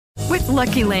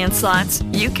Lucky Land Slots,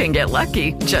 you can get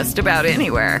lucky just about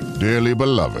anywhere. Dearly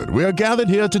beloved, we are gathered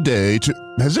here today to...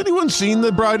 Has anyone seen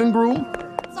the bride and groom?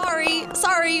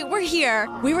 Sorry, we're here.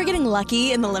 We were getting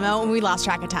lucky in the limo and we lost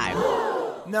track of time.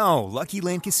 No, Lucky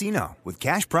Land Casino, with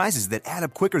cash prizes that add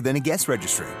up quicker than a guest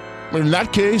registry. In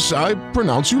that case, I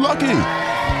pronounce you lucky.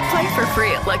 Play for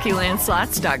free at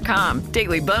LuckyLandSlots.com.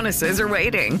 Daily bonuses are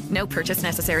waiting. No purchase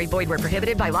necessary. Void where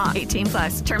prohibited by law.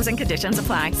 18+. Terms and conditions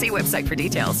apply. See website for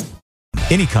details.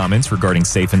 Any comments regarding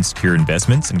safe and secure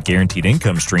investments and guaranteed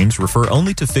income streams refer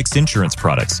only to fixed insurance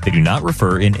products. They do not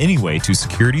refer in any way to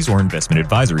securities or investment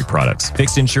advisory products.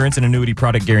 Fixed insurance and annuity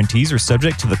product guarantees are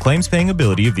subject to the claims-paying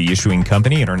ability of the issuing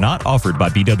company and are not offered by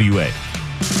BWA.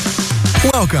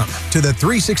 Welcome to the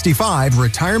 365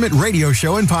 Retirement Radio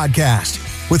Show and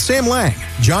Podcast with Sam Liang,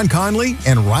 John Conley,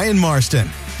 and Ryan Marston.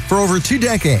 For over 2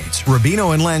 decades,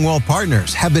 Rubino and Liang Wealth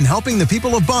Partners have been helping the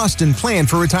people of Boston plan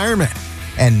for retirement.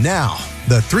 And now,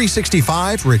 the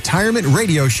 365 Retirement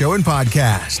Radio Show and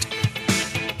Podcast.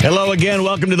 Hello again.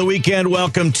 Welcome to the weekend.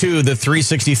 Welcome to the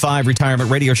 365 Retirement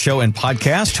Radio Show and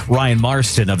Podcast. Ryan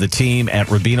Marston of the team at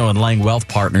Rubino and Liang Wealth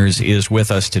Partners is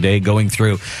with us today, going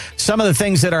through some of the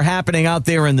things that are happening out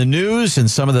there in the news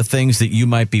and some of the things that you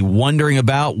might be wondering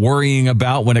about, worrying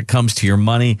about when it comes to your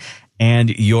money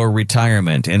and your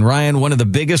retirement. And Ryan, one of the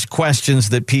biggest questions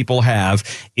that people have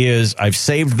is, I've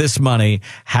saved this money.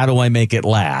 How do I make it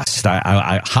last?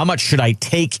 How much should I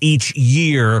take each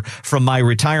year from my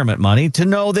retirement money to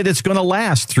know that it's going to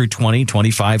last through 20,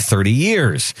 25, 30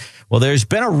 years? Well, there's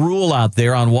been a rule out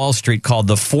there on Wall Street called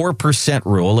the 4%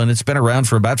 rule, and it's been around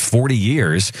for about 40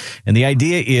 years. And the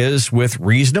idea is, with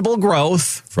reasonable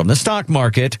growth from the stock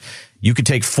market, you could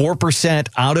take 4%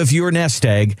 out of your nest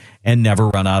egg and never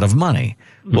run out of money.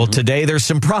 Mm-hmm. Well, today there's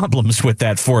some problems with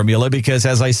that formula because,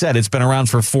 as I said, it's been around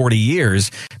for 40 years,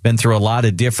 been through a lot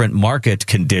of different market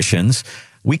conditions.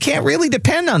 We can't really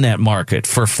depend on that market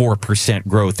for 4%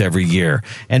 growth every year.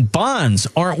 And bonds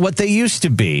aren't what they used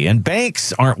to be. And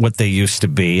banks aren't what they used to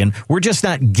be. And we're just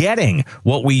not getting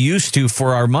what we used to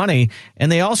for our money.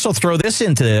 And they also throw this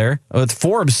into there.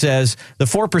 Forbes says the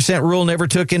 4% rule never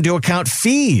took into account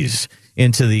fees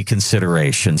into the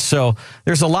consideration. So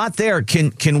there's a lot there.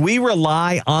 Can we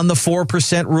rely on the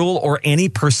 4% rule or any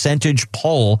percentage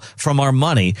pull from our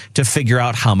money to figure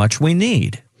out how much we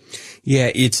need?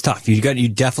 Yeah, it's tough. You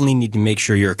definitely need to make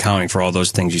sure you're accounting for all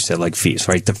those things you said, like fees,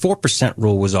 right? The 4%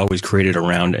 rule was always created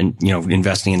around, and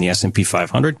investing in the S&P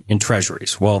 500 in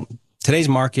treasuries. Well, today's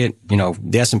market,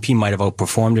 the S&P might have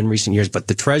outperformed in recent years, but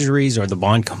the treasuries or the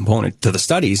bond component to the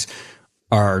studies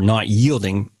are not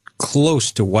yielding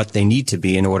close to what they need to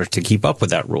be in order to keep up with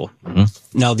that rule. Mm-hmm.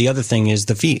 Now, the other thing is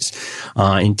the fees.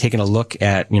 In taking a look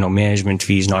at, management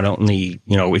fees, not only,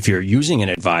 if you're using an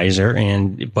advisor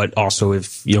but also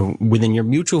if, within your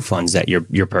mutual funds that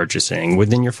you're purchasing,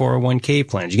 within your 401k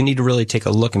plans, you need to really take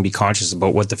a look and be conscious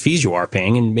about what the fees you are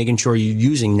paying and making sure you're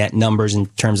using net numbers in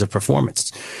terms of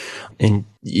performance. And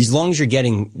as long as you're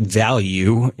getting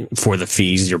value for the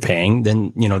fees you're paying,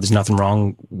 then, there's nothing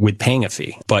wrong with paying a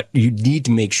fee. But you need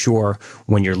to make sure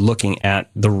when you're looking at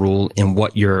the rule and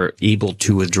what you're able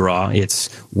to withdraw,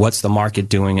 it's what's the market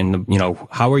doing and,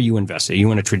 how are you invested? Are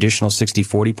you in a traditional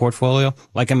 60-40 portfolio?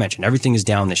 Like I mentioned, everything is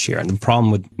down this year. And the problem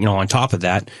with, on top of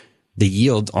that, the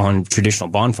yield on traditional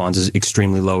bond funds is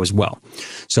extremely low as well.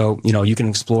 So, you can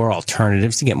explore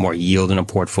alternatives to get more yield in a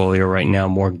portfolio right now,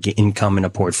 more income in a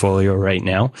portfolio right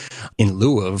now, in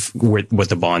lieu of what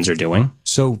the bonds are doing.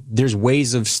 So there's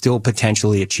ways of still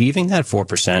potentially achieving that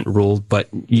 4% rule, but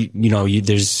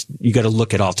you got to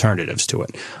look at alternatives to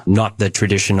it. Not the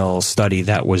traditional study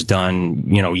that was done,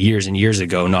 years and years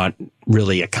ago, not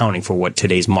really accounting for what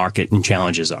today's market and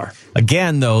challenges are.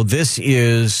 Again, though, this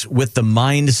is with the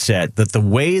mindset that the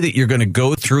way that you're going to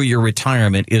go through your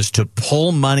retirement is to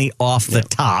pull money off the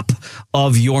top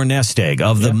of your nest egg,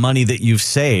 of the money that you've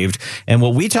saved. And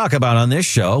what we talk about on this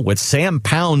show, what Sam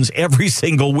pounds every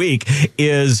single week,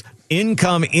 is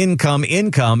income,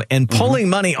 and pulling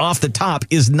money off the top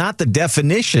is not the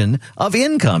definition of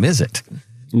income, is it?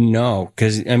 No,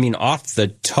 because, off the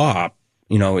top,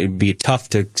 it'd be tough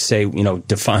to say,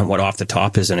 define what off the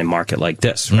top is in a market like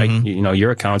this, right? Mm-hmm.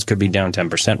 Your accounts could be down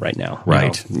 10% right now,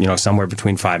 right? Somewhere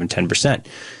between 5 and 10%.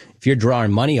 If you're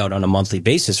drawing money out on a monthly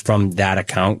basis from that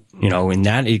account, and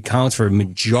that accounts for a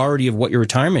majority of what your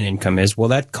retirement income is, well,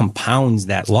 that compounds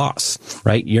that loss,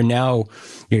 right?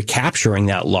 You're capturing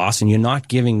that loss and you're not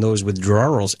giving those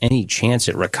withdrawals any chance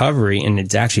at recovery, and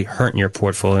it's actually hurting your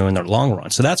portfolio in the long run.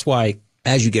 So that's why,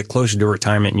 as you get closer to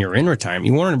retirement and you're in retirement,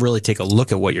 you want to really take a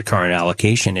look at what your current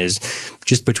allocation is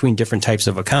just between different types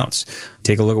of accounts.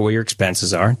 take a look at what your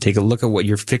expenses are, take a look at what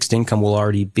your fixed income will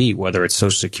already be, whether it's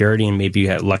Social Security and maybe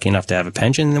you're lucky enough to have a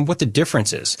pension, and then what the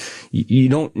difference is. You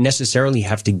don't necessarily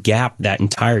have to gap that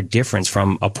entire difference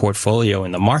from a portfolio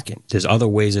in the market. There's other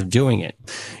ways of doing it.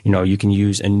 You can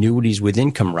use annuities with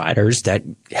income riders that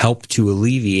help to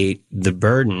alleviate the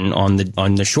burden on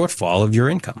the shortfall of your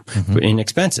income in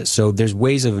expenses. So there's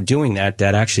ways of doing that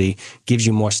actually gives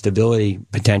you more stability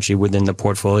potentially within the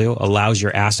portfolio, allows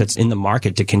your assets in the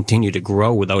market to continue to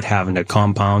grow without having to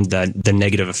compound the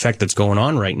negative effect that's going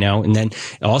on right now. And then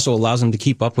it also allows them to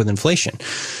keep up with inflation.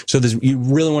 So you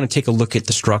really want to take a look at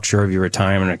the structure of your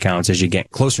retirement accounts as you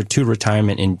get closer to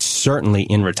retirement, and certainly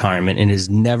in retirement. And it is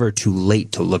never too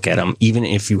late to look at them. Even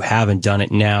if you haven't done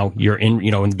it now, you're in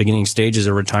the beginning stages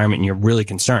of retirement and you're really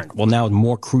concerned. Well, now it's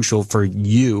more crucial for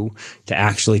you to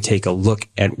actually take a look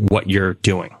at what you're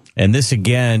doing. And this,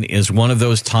 again, is one of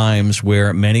those times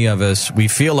where many of us, we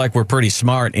feel like we're pretty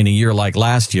smart in a year like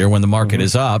last year when the market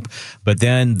is up, but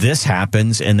then this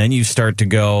happens, and then you start to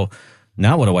go,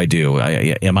 now what do I do?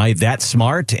 Am I that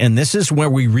smart? And this is where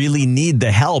we really need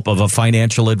the help of a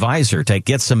financial advisor to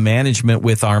get some management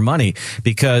with our money.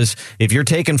 Because if you're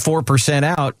taking 4%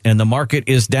 out and the market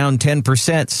is down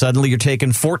 10%, suddenly you're taking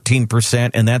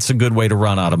 14%, and that's a good way to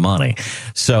run out of money.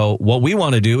 So what we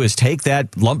want to do is take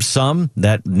that lump sum,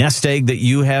 that nest egg that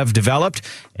you have developed,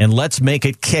 and let's make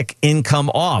it kick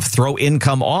income off, throw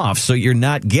income off, so you're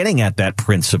not getting at that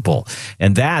principal.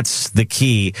 And that's the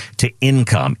key to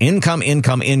income in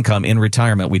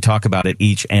retirement. We talk about it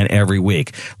each and every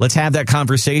week. Let's have that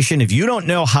conversation. If you don't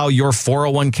know how your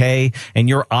 401k and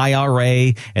your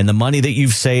IRA and the money that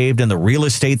you've saved and the real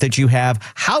estate that you have,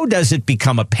 how does it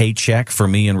become a paycheck for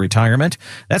me in retirement?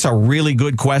 That's a really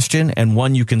good question, and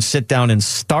one you can sit down and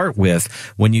start with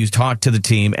when you talk to the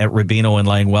team at Rubino and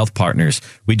Liang Wealth Partners.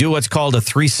 We do what's called a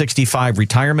 365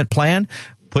 retirement plan.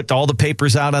 Put all the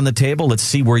papers out on the table. Let's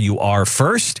see where you are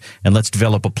first, and let's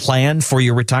develop a plan for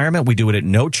your retirement. We do it at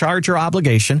no charge or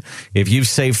obligation. If you've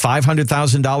saved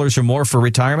 $500,000 or more for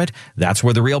retirement, that's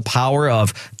where the real power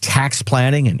of tax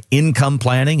planning and income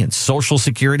planning and Social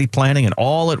Security planning and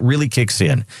all it really kicks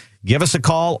in. Give us a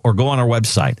call or go on our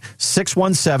website,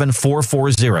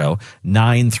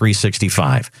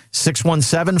 617-440-9365.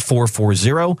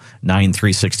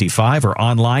 617-440-9365, or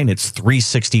online, it's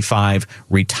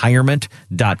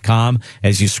 365retirement.com.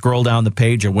 As you scroll down the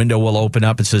page, a window will open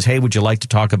up and says, hey, would you like to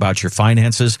talk about your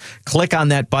finances? Click on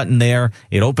that button there.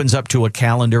 It opens up to a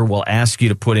calendar. We'll ask you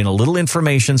to put in a little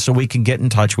information so we can get in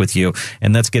touch with you,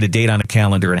 and let's get a date on a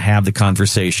calendar and have the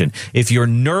conversation. If you're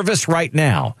nervous right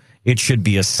now, it should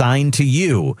be a sign to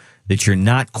you that you're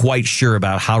not quite sure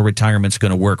about how retirement's going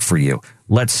to work for you.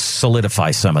 Let's solidify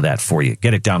some of that for you.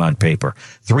 Get it down on paper.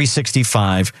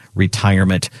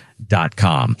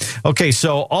 365retirement.com. Okay,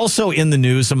 so also in the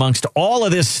news, amongst all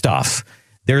of this stuff,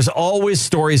 there's always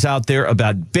stories out there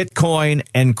about Bitcoin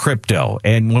and crypto.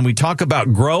 And when we talk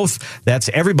about growth, that's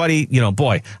everybody,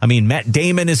 Matt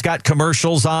Damon has got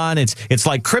commercials on. It's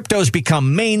like crypto's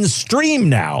become mainstream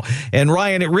now. And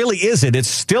Ryan, it really isn't. It's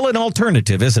still an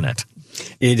alternative, isn't it?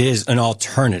 It is an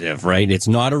alternative, right? It's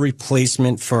not a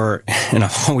replacement for, and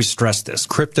I always stress this,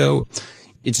 crypto.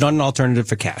 It's not an alternative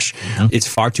for cash. Mm-hmm. It's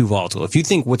far too volatile. If you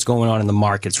think what's going on in the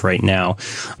markets right now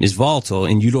is volatile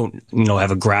and you don't, have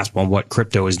a grasp on what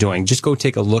crypto is doing, just go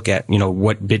take a look at,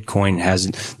 what Bitcoin has,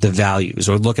 the values,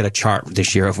 or look at a chart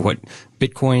this year of what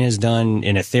Bitcoin has done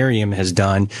and Ethereum has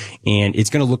done. And it's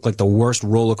going to look like the worst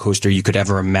roller coaster you could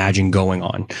ever imagine going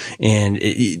on. And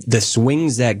the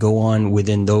swings that go on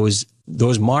within those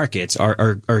markets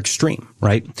are extreme,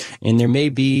 right? And there may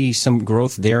be some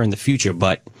growth there in the future,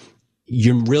 but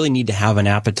you really need to have an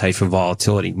appetite for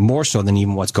volatility, more so than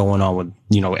even what's going on with,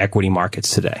 equity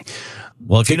markets today.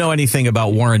 Well, if you know anything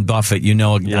about Warren Buffett, you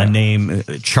know a name,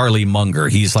 Charlie Munger.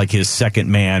 He's like his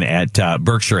second man at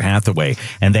Berkshire Hathaway.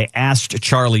 And they asked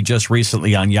Charlie just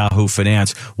recently on Yahoo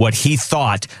Finance what he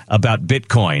thought about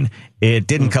Bitcoin. It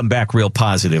didn't come back real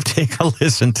positive. Take a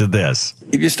listen to this.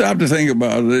 If you stop to think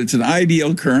about it, it's an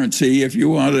ideal currency if you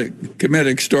want to commit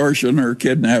extortion or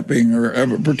kidnapping or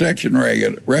have a protection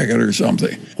racket or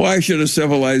something. Why should a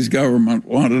civilized government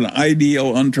want an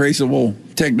ideal, untraceable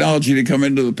technology to come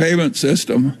into the payment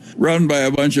system run by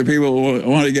a bunch of people who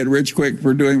want to get rich quick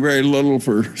for doing very little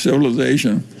for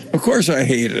civilization? Of course I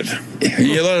hate it.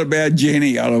 You let a bad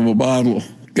genie out of a bottle,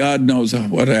 God knows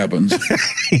what happens.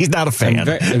 He's not a fan.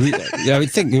 I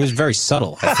would think it was very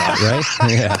subtle, I thought, right?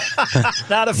 Yeah.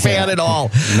 Not a fan at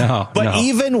all. No. But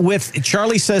even with,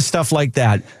 Charlie says stuff like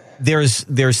that,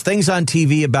 there's things on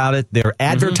TV about it. They're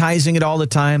advertising it all the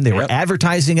time. They were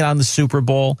advertising it on the Super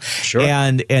Bowl. Sure.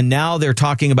 And now they're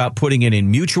talking about putting it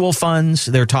in mutual funds.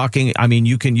 They're talking, I mean,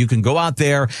 you can go out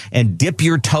there and dip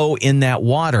your toe in that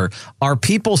water. Are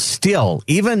people still,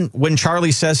 even when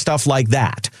Charlie says stuff like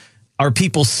that, are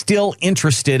people still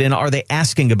interested and are they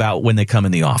asking about when they come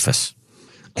in the office?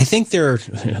 I think they're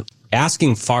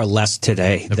asking far less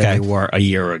today than they were a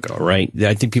year ago, right?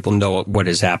 I think people know what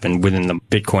has happened within the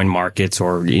Bitcoin markets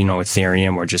or,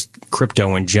 Ethereum or just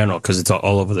crypto in general because it's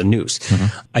all over the news.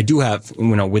 I do have,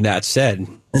 with that said,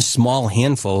 a small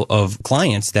handful of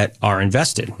clients that are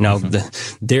invested. Now,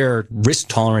 their risk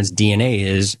tolerance DNA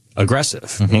is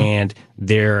aggressive and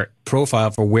their profile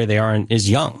for where they are is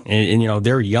young. And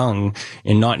they're young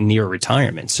and not near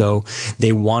retirement. So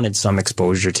they wanted some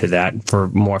exposure to that for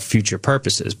more future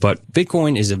purposes. But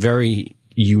Bitcoin is a very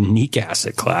unique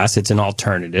asset class. It's an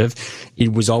alternative.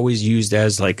 It was always used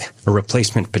as like a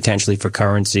replacement potentially for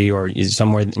currency or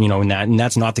somewhere, in that. And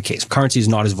that's not the case. Currency is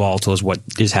not as volatile as what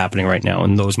is happening right now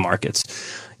in those markets.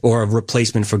 Or a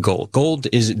replacement for gold. Gold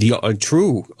is the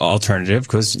true alternative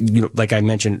because, like I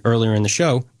mentioned earlier in the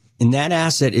show, and that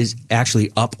asset is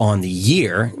actually up on the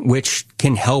year, which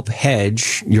can help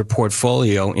hedge your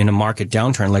portfolio in a market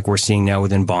downturn like we're seeing now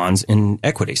within bonds and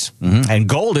equities. And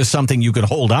gold is something you could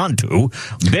hold on to.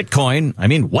 Bitcoin, I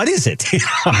mean, what is it?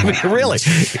 I mean, really,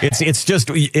 it's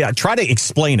just, try to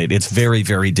explain it. It's very,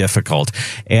 very difficult.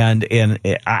 And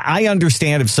I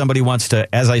understand if somebody wants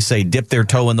to, as I say, dip their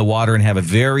toe in the water and have a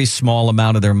very small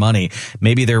amount of their money,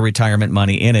 maybe their retirement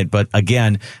money in it. But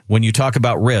again, when you talk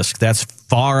about risk, that's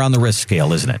far on the risk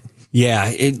scale, isn't it?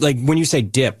 Yeah, like when you say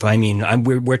dip, I mean,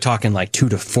 we're talking like 2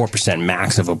 to 4%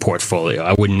 max of a portfolio.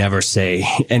 I would never say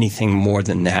anything more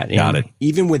than that. Got it.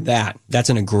 Even with that, that's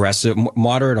an aggressive,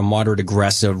 moderate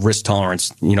aggressive risk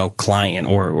tolerance, client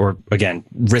or again,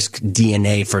 risk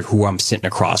DNA for who I'm sitting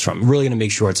across from. Really going to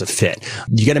make sure it's a fit.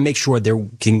 You got to make sure they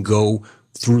can go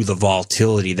through the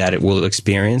volatility that it will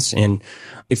experience. And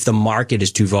if the market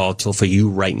is too volatile for you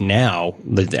right now,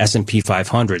 the S&P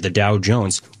 500, the Dow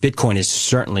Jones, Bitcoin is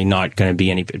certainly not going to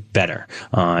be any bit better.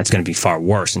 It's going to be far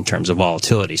worse in terms of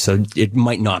volatility. So it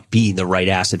might not be the right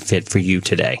asset fit for you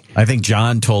today. I think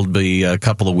John told me a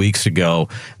couple of weeks ago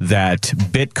that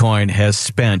Bitcoin has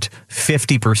spent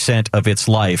 50% of its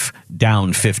life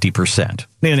down 50%.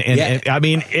 And I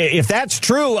mean, if that's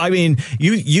true, I mean,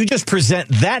 you just present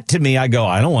that to me. I go,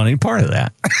 I don't want any part of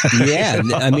that. Yeah.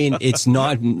 I mean, it's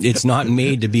not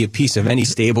made to be a piece of any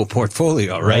stable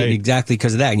portfolio, right? Exactly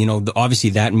because of that. Obviously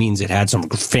that means it had some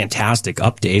fantastic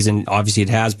up days, and obviously it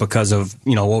has because of,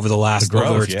 over the last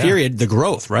period, the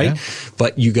growth, right? Yeah.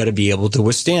 But you got to be able to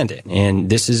withstand it.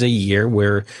 And this is a year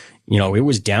where it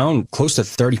was down close to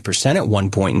 30% at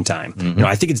one point in time.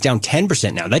 I think it's down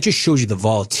 10% now. That just shows you the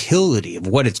volatility of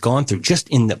what it's gone through just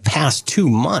in the past 2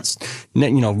 months.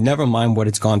 Never mind what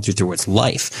it's gone through its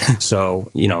life.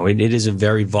 So, it is a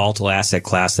very volatile asset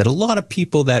class that a lot of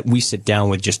people that we sit down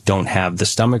with just don't have the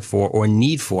stomach for or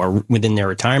need for within their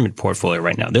retirement portfolio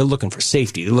right now. They're looking for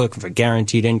safety. They're looking for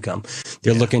guaranteed income.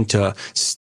 They're looking to...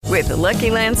 With the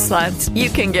Lucky Land Slots, you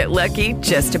can get lucky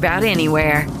just about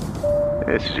anywhere.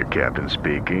 This is your captain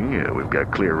speaking. We've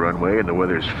got clear runway and the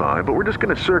weather's fine, but we're just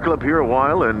going to circle up here a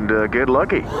while and get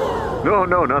lucky.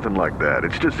 No, nothing like that.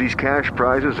 It's just these cash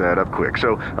prizes add up quick.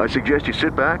 So I suggest you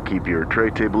sit back, keep your tray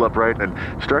table upright, and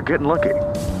start getting lucky.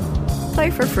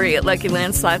 Play for free at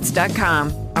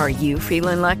LuckyLandSlots.com. Are you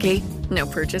feeling lucky? No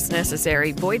purchase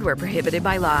necessary. Void where prohibited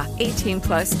by law.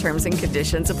 18+ terms and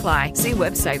conditions apply. See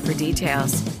website for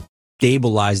details.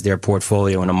 Stabilize their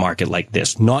portfolio in a market like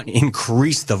this, not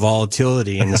increase the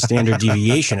volatility and the standard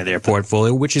deviation of their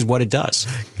portfolio, which is what it does.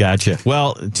 Gotcha.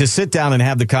 Well, to sit down and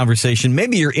have the conversation,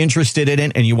 maybe you're interested in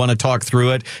it and you want to talk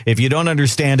through it. If you don't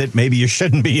understand it, maybe you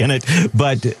shouldn't be in it.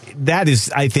 But that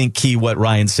is, I think, key what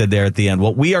Ryan said there at the end.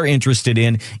 What we are interested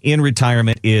in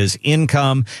retirement is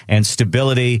income and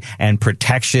stability and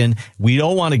protection. We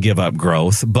don't want to give up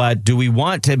growth, but do we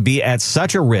want to be at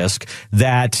such a risk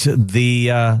that the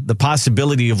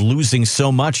possibility of losing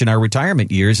so much in our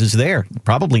retirement years is there?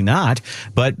 Probably not,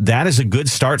 but that is a good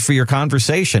start for your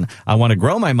conversation. I want to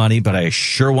grow my money, but I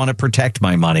sure want to protect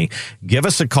my money. Give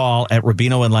us a call at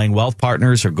Rubino and Liang Wealth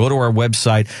Partners or go to our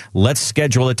website. Let's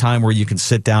schedule a time where you can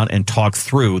sit down and talk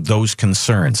through those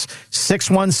concerns.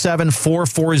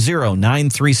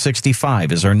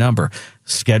 617-440-9365 is our number.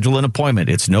 Schedule an appointment.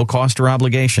 It's no cost or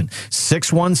obligation.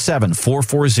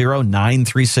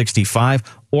 617-440-9365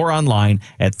 or online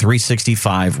at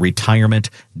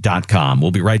 365retirement.com.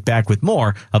 We'll be right back with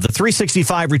more of the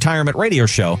 365 Retirement Radio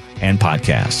Show and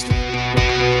podcast.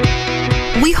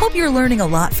 We hope you're learning a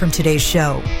lot from today's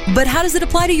show, but how does it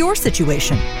apply to your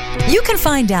situation? You can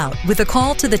find out with a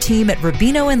call to the team at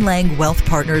Rubino & Liang Wealth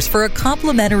Partners for a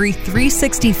complimentary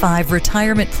 365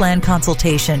 retirement plan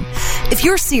consultation. If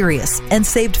you're serious and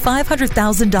saved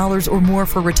 $500,000 or more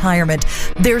for retirement,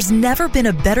 there's never been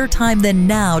a better time than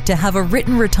now to have a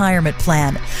written retirement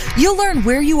plan. You'll learn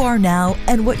where you are now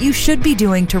and what you should be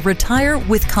doing to retire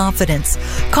with confidence.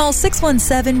 Call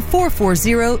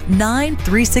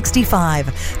 617-440-9365.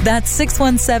 That's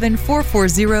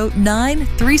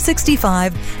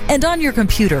 617-440-9365 and on your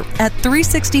computer at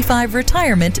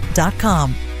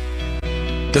 365retirement.com.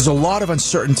 There's a lot of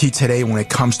uncertainty today when it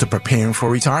comes to preparing for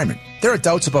retirement. There are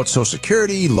doubts about Social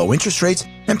Security, low interest rates,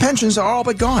 and pensions are all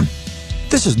but gone.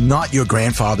 This is not your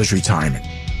grandfather's retirement.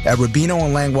 At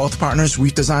Rubino & Liang Wealth Partners,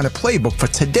 we've designed a playbook for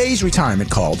today's retirement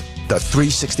called the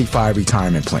 365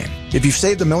 Retirement Plan. If you've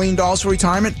saved $1 million for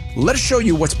retirement, let us show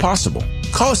you what's possible.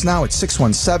 Call us now at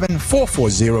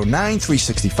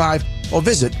 617-440-9365 or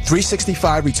visit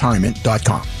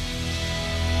 365retirement.com.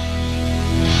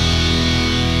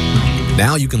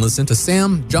 Now you can listen to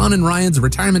Sam, John, and Ryan's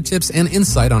retirement tips and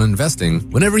insight on investing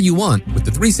whenever you want with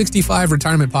the 365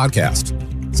 Retirement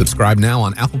Podcast. Subscribe now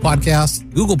on Apple Podcasts,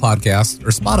 Google Podcasts, or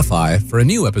Spotify for a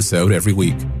new episode every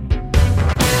week.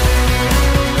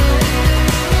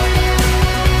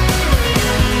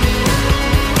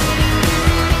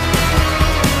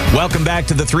 Welcome back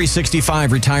to the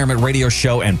 365 Retirement Radio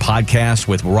Show and Podcast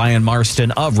with Ryan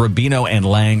Marston of Rubino &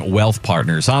 Liang Wealth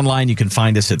Partners. Online, you can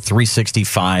find us at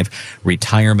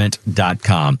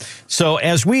 365retirement.com. So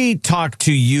as we talk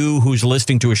to you who's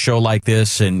listening to a show like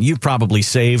this, and you've probably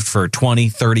saved for 20,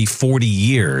 30, 40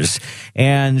 years,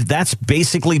 and that's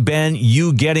basically been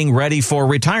you getting ready for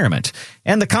retirement.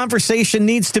 And the conversation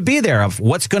needs to be there of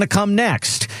what's going to come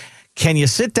next. Can you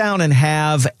sit down and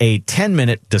have a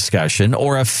 10-minute discussion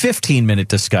or a 15-minute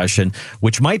discussion,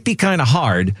 which might be kind of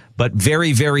hard, but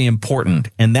very, very important?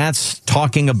 And that's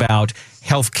talking about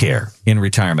healthcare in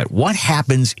retirement. What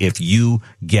happens if you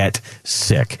get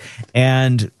sick?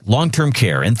 And long-term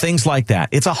care and things like that.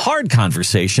 It's a hard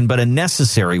conversation, but a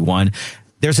necessary one.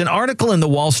 There's an article in the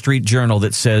Wall Street Journal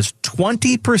that says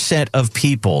 20% of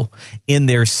people in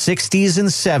their 60s and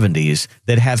 70s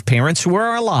that have parents who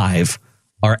are alive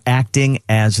are acting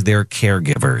as their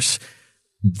caregivers.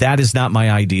 That is not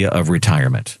my idea of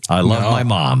retirement. I love my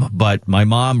mom, but my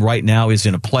mom right now is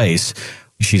in a place,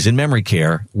 she's in memory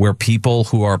care, where people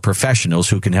who are professionals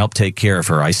who can help take care of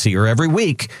her. I see her every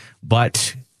week,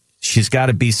 but she's got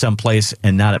to be someplace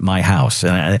and not at my house.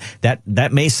 And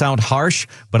that may sound harsh,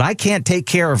 but I can't take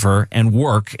care of her and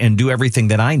work and do everything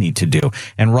that I need to do.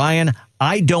 And Ryan,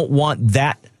 I don't want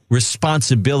that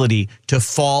responsibility to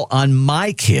fall on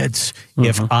my kids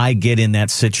if I get in that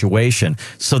situation.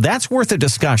 So that's worth a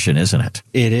discussion, isn't it?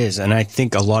 It is. And I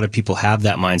think a lot of people have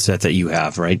that mindset that you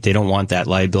have, right? They don't want that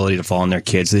liability to fall on their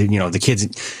kids. The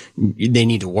kids, they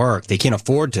need to work. They can't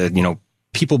afford to,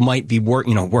 people might be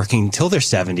working till their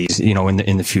 70s,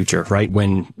 in the future, right?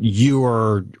 When you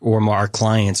or our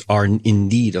clients are in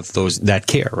need of that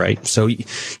care, right? So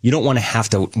you don't want to have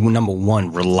to, number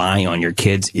one, rely on your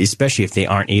kids, especially if they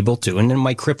aren't able to, and it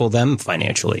might cripple them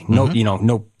financially.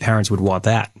 No parents would want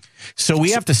that. So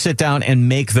we have to sit down and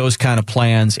make those kind of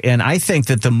plans. And I think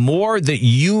that the more that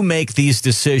you make these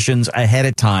decisions ahead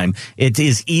of time, it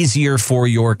is easier for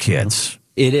your kids.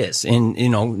 It is. And,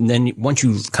 then once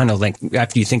you kind of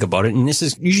after you think about it, and this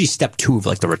is usually step 2 of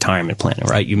the retirement plan,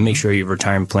 right? You make sure your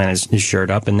retirement plan is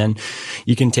shored up, and then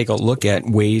you can take a look at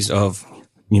ways of,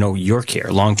 your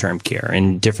care, long-term care,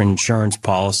 and different insurance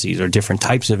policies or different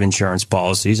types of insurance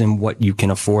policies and what you can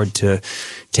afford to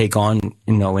take on,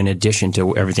 in addition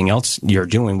to everything else you're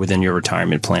doing within your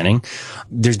retirement planning.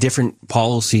 There's different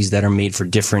policies that are made for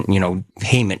different,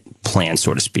 payment plans,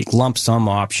 so to speak, lump sum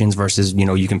options versus,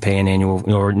 you can pay an annual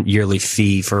or yearly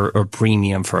fee or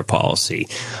premium for a policy.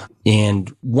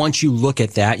 And once you look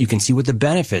at that, you can see what the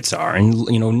benefits are, and,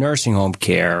 nursing home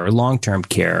care or long-term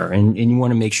care. And you want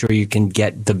to make sure you can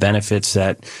get the benefits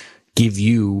that give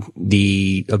you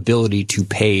the ability to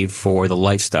pay for the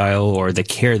lifestyle or the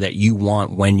care that you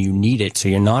want when you need it, so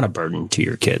you're not a burden to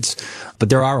your kids. But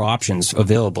there are options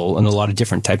available, and a lot of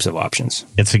different types of options.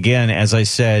 It's, again, as I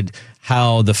said,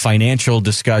 how the financial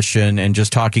discussion and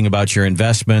just talking about your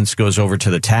investments goes over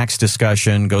to the tax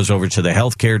discussion, goes over to the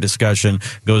healthcare discussion,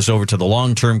 goes over to the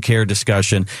long-term care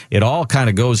discussion. It all kind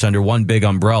of goes under one big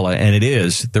umbrella, and it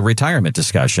is the retirement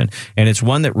discussion. And it's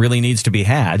one that really needs to be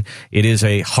had. It is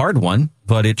a hard one,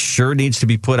 but it sure needs to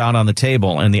be put out on the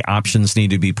table, and the options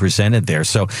need to be presented there.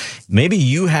 So maybe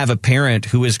you have a parent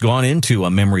who has gone into a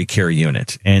memory care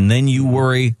unit, and then you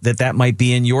worry that that might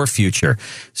be in your future.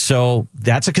 So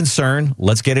that's a concern.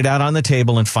 Let's get it out on the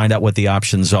table and find out what the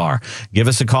options are. Give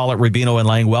us a call at Rubino and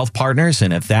Liang Wealth Partners,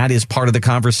 and if that is part of the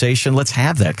conversation, let's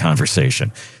have that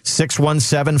conversation.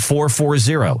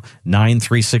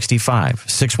 617-440-9365.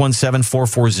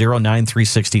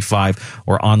 617-440-9365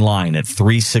 or online at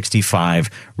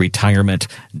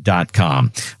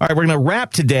 365retirement.com. All right, we're going to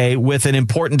wrap today with an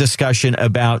important discussion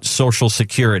about Social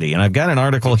Security. And I've got an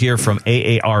article here from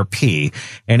AARP,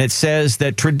 and it says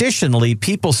that traditionally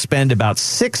people spend about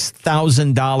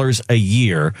 $6,000 a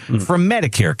year for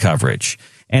Medicare coverage.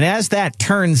 And as that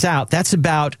turns out, that's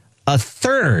about a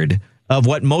third of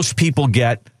what most people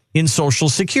get in Social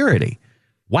Security.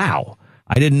 Wow.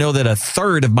 I didn't know that a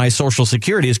third of my Social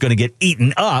Security is going to get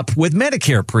eaten up with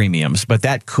Medicare premiums, but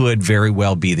that could very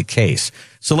well be the case.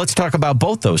 So let's talk about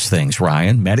both those things,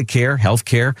 Ryan, Medicare,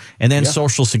 healthcare, and then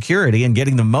Social Security and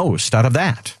getting the most out of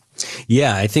that.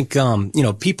 Yeah, I think,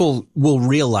 people will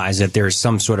realize that there's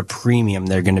some sort of premium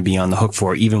they're going to be on the hook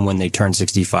for even when they turn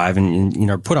 65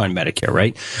 and put on Medicare,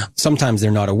 right? Sometimes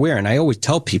they're not aware. And I always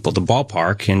tell people the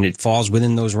ballpark, and it falls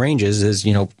within those ranges, is,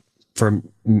 for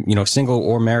single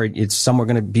or married, it's somewhere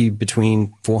going to be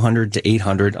between $400 to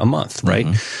 $800 a month, right?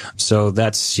 Mm-hmm. So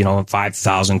that's,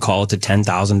 $5,000, call it to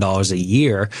 $10,000 a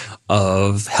year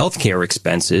of healthcare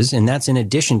expenses. And that's in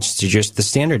addition to just the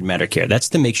standard Medicare. That's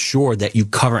to make sure that you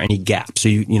cover any gaps. So,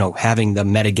 having the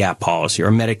Medigap policy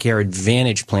or Medicare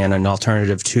Advantage plan, an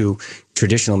alternative to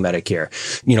traditional Medicare,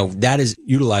 that is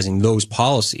utilizing those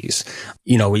policies.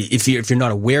 If you're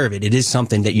not aware of it, it is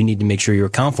something that you need to make sure you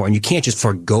account for. And you can't just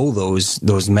forego those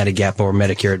Medigap or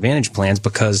Medicare Advantage plans,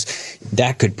 because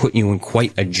that could put you in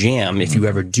quite a jam if you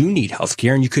ever do need health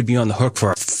care, and you could be on the hook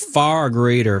for a far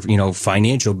greater,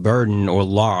 financial burden or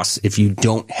loss if you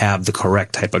don't have the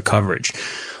correct type of coverage.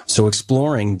 So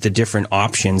exploring the different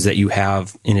options that you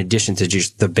have in addition to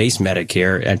just the base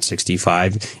Medicare at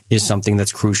 65 is something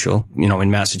that's crucial.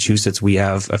 In Massachusetts, we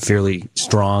have a fairly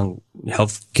strong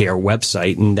healthcare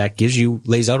website, and that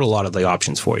lays out a lot of the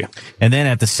options for you. And then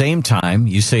at the same time,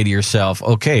 you say to yourself,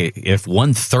 okay, if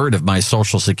 1/3 of my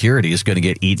Social Security is going to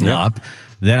get eaten up,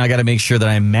 then I got to make sure that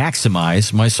I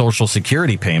maximize my Social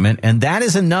Security payment. And that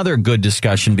is another good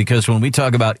discussion, because when we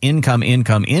talk about income,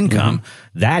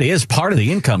 that is part of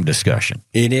the income discussion.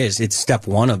 It is. It's step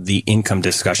one of the income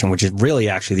discussion, which is really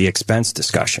actually the expense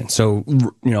discussion. So,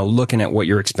 looking at what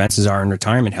your expenses are in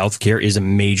retirement, healthcare is a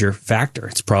major factor.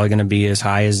 It's probably going to be as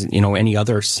high as, any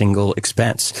other single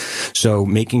expense. So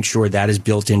making sure that is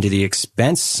built into the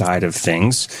expense side of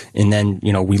things. And then,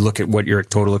 we look at what your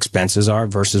total expenses are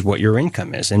versus what your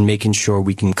income is, and making sure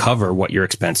we can cover what your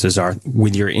expenses are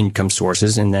with your income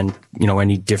sources, and then,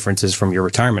 any differences from your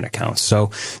retirement accounts.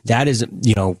 So that is,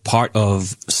 part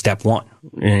of step one.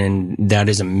 And that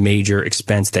is a major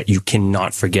expense that you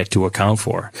cannot forget to account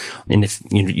for. And if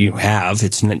you have,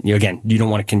 it's, again, you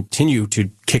don't want to continue to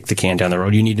kick the can down the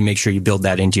road. You need to make sure you build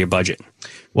that into your budget.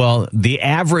 Well, the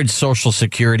average Social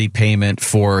Security payment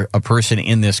for a person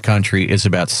in this country is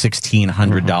about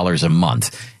 $1,600 a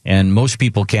month. And most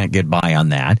people can't get by on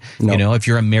that. No. If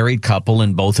you're a married couple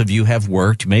and both of you have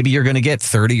worked, maybe you're going to get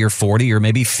 $30,000 or $40,000 or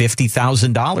maybe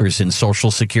 $50,000 in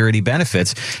Social Security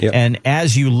benefits. Yep. And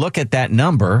as you look at that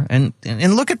number, and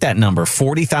look at that number,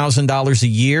 $40,000 a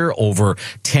year over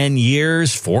 10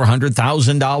 years,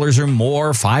 $400,000 or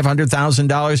more,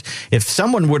 $500,000. If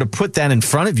someone were to put that in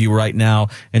front of you right now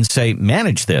and say,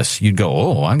 manage this, you'd go,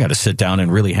 oh, I got to sit down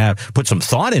and really put some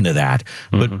thought into that.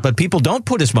 But people don't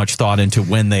put as much thought into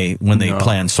when they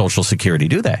plan Social Security,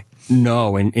 do they?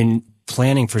 No, and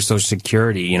planning for Social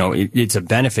Security, it's a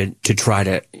benefit to try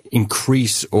to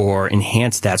increase or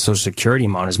enhance that Social Security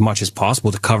amount as much as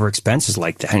possible to cover expenses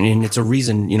like that. And it's a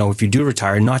reason, if you do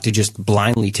retire, not to just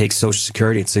blindly take Social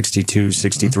Security at 62,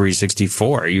 63,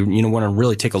 64. You want to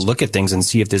really take a look at things and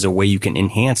see if there's a way you can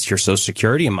enhance your Social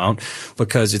Security amount,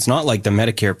 because it's not like the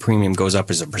Medicare premium goes up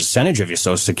as a percentage of your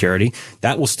Social Security.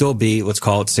 That will still be, let's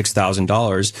call it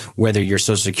 $6,000, whether your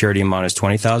Social Security amount is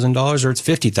 $20,000 or it's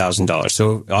 $50,000.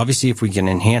 So obviously, if we can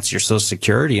enhance your Social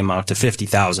Security amount to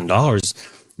 $50,000,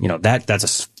 that's a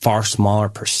far smaller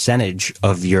percentage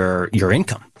of your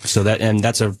income. So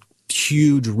that's a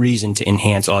huge reason to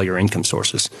enhance all your income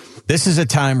sources. This is a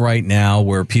time right now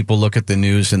where people look at the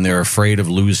news and they're afraid of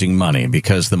losing money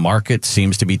because the market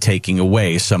seems to be taking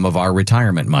away some of our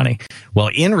retirement money.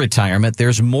 Well, in retirement,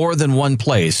 there's more than one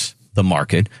place, the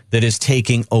market, that is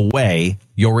taking away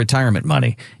your retirement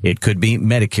money. It could be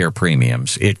Medicare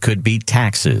premiums. It could be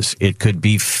taxes. It could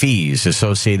be fees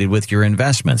associated with your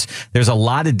investments. There's a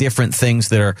lot of different things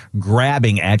that are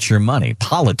grabbing at your money.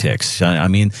 Politics. I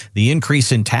mean, the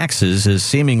increase in taxes is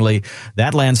seemingly,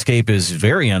 that landscape is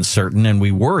very uncertain, and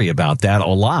we worry about that a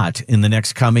lot in the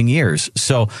next coming years.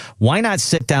 So why not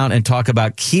sit down and talk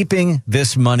about keeping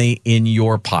this money in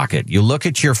your pocket? You look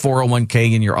at your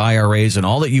 401k and your IRAs and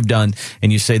all that you've done,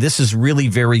 and you say, this is really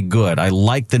very good. I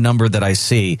like the number that I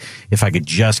see. If I could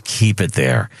just keep it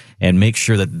there and make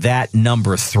sure that that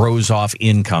number throws off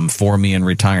income for me in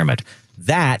retirement.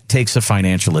 That takes a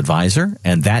financial advisor,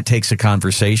 and that takes a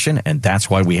conversation, and that's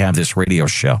why we have this radio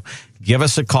show. Give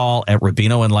us a call at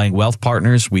Rubino and Liang Wealth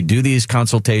Partners. We do these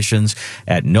consultations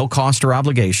at no cost or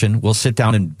obligation. We'll sit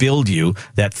down and build you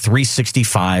that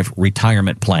 365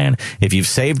 retirement plan. If you've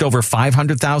saved over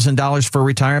 $500,000 for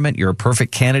retirement, you're a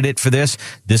perfect candidate for this.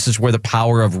 This is where the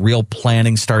power of real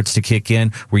planning starts to kick in,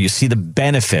 where you see the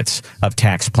benefits of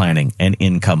tax planning and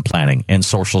income planning and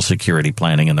Social Security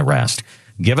planning and the rest.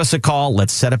 Give us a call.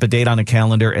 Let's set up a date on a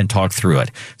calendar and talk through it.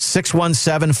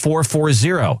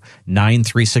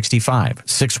 617-440-9365.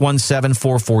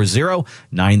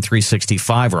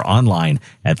 617-440-9365 or online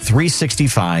at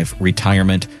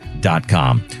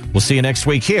 365retirement.com. We'll see you next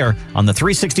week here on the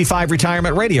 365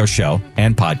 Retirement Radio Show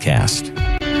and Podcast.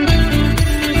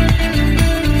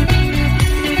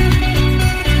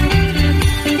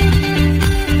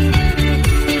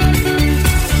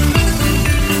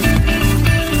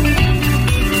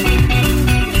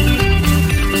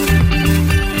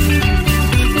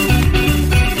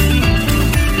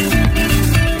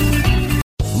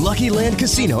 Lucky Land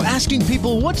Casino, asking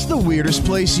people, what's the weirdest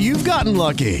place you've gotten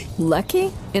lucky?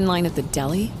 Lucky? In line at the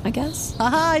deli, I guess?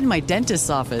 Aha, in my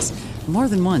dentist's office. More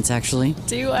than once, actually.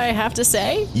 Do I have to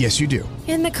say? Yes, you do.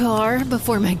 In the car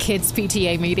before my kids'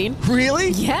 PTA meeting.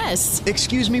 Really? Yes.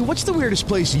 Excuse me, what's the weirdest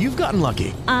place you've gotten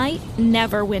lucky? I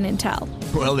never win and tell.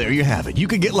 Well, there you have it. You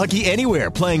can get lucky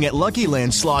anywhere, playing at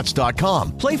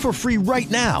LuckyLandSlots.com. Play for free right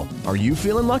now. Are you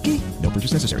feeling lucky? No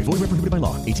purchase necessary. Void where prohibited by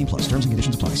law. 18+. Terms and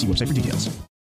conditions apply. See website for details.